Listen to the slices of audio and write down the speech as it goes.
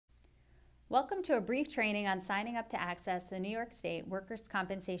Welcome to a brief training on signing up to access the New York State Workers'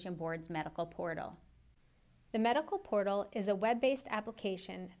 Compensation Board's medical portal. The medical portal is a web-based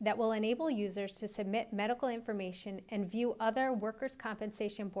application that will enable users to submit medical information and view other Workers'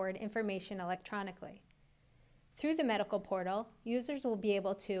 Compensation Board information electronically. Through the medical portal, users will be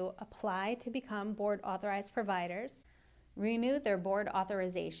able to apply to become board-authorized providers, renew their board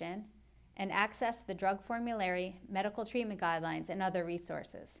authorization, and access the drug formulary, medical treatment guidelines, and other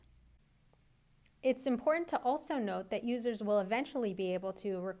resources. It's important to also note that users will eventually be able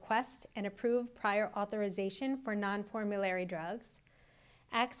to request and approve prior authorization for non-formulary drugs,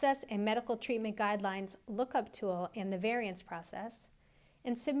 access a medical treatment guidelines lookup tool in the variance process,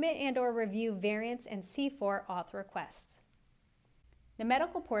 and submit and/or review variance and C4 auth requests. The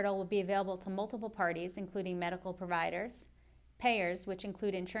medical portal will be available to multiple parties, including medical providers, payers, which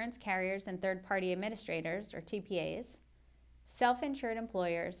include insurance carriers and third-party administrators, or TPAs, self-insured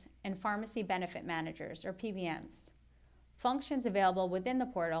employers, and pharmacy benefit managers, or PBMs. Functions available within the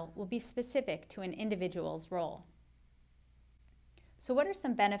portal will be specific to an individual's role. So what are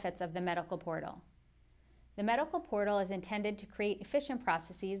some benefits of the medical portal? The medical portal is intended to create efficient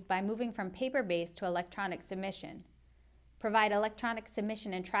processes by moving from paper-based to electronic submission, provide electronic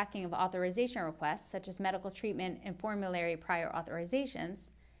submission and tracking of authorization requests, such as medical treatment and formulary prior authorizations,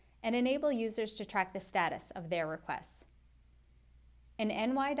 and enable users to track the status of their requests. An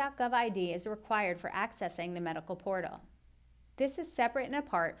NY.gov ID is required for accessing the medical portal. This is separate and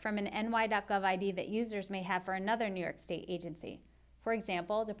apart from an NY.gov ID that users may have for another New York State agency, for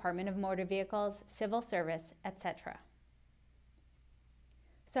example, Department of Motor Vehicles, Civil Service, etc.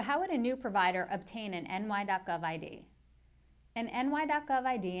 So how would a new provider obtain an NY.gov ID? An NY.gov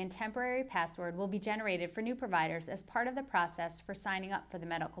ID and temporary password will be generated for new providers as part of the process for signing up for the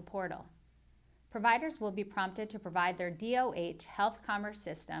medical portal. Providers will be prompted to provide their DOH Health Commerce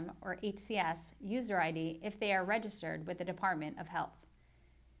System, or HCS, user ID if they are registered with the Department of Health.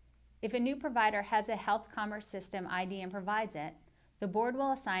 If a new provider has a Health Commerce System ID and provides it, the board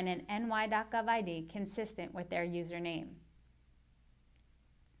will assign an NY.gov ID consistent with their username.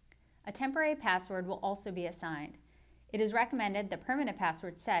 A temporary password will also be assigned. It is recommended the permanent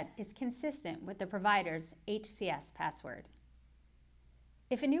password set is consistent with the provider's HCS password.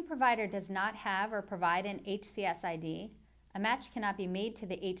 If a new provider does not have or provide an HCS ID, a match cannot be made to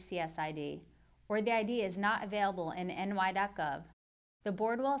the HCS ID, or the ID is not available in ny.gov, the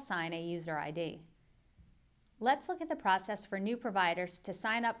board will assign a user ID. Let's look at the process for new providers to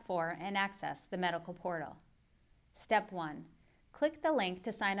sign up for and access the medical portal. Step 1. Click the link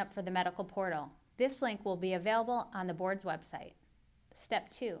to sign up for the medical portal. This link will be available on the board's website. Step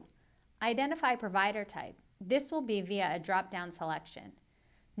 2. Identify provider type. This will be via a drop-down selection.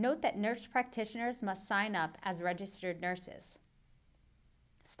 Note that nurse practitioners must sign up as registered nurses.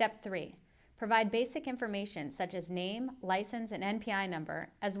 Step 3. Provide basic information such as name, license, and NPI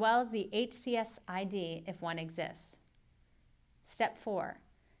number, as well as the HCS ID if one exists. Step 4.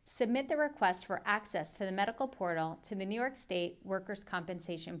 Submit the request for access to the medical portal to the New York State Workers'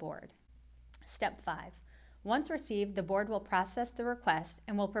 Compensation Board. Step 5. Once received, the board will process the request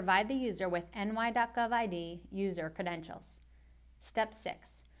and will provide the user with ny.gov ID user credentials. Step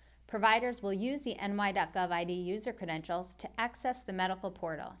 6. Providers will use the ny.gov ID user credentials to access the medical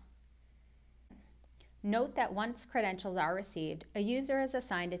portal. Note that once credentials are received, a user is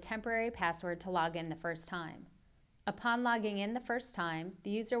assigned a temporary password to log in the first time. Upon logging in the first time, the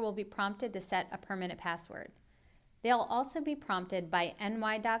user will be prompted to set a permanent password. They'll also be prompted by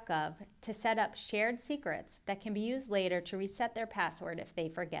ny.gov to set up shared secrets that can be used later to reset their password if they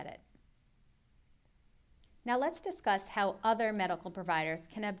forget it. Now let's discuss how other medical providers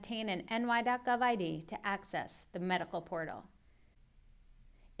can obtain an ny.gov ID to access the medical portal.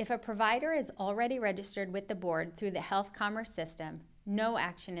 If a provider is already registered with the board through the Health Commerce System, no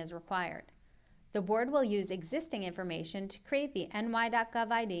action is required. The board will use existing information to create the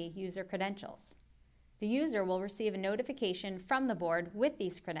ny.gov ID user credentials. The user will receive a notification from the board with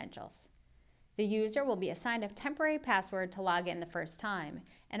these credentials. The user will be assigned a temporary password to log in the first time,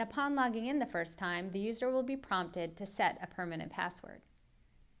 and upon logging in the first time, the user will be prompted to set a permanent password.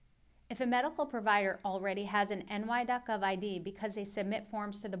 If a medical provider already has an ny.gov ID because they submit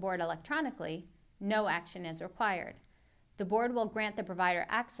forms to the board electronically, no action is required. The board will grant the provider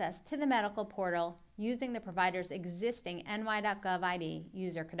access to the medical portal using the provider's existing ny.gov ID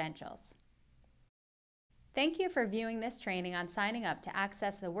user credentials. Thank you for viewing this training on signing up to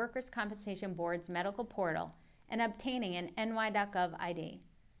access the Workers' Compensation Board's medical portal and obtaining an ny.gov ID.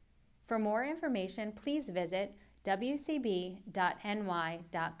 For more information, please visit wcb.ny.gov.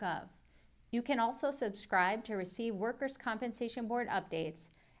 You can also subscribe to receive Workers' Compensation Board updates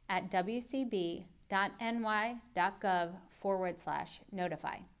at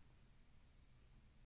wcb.ny.gov/notify.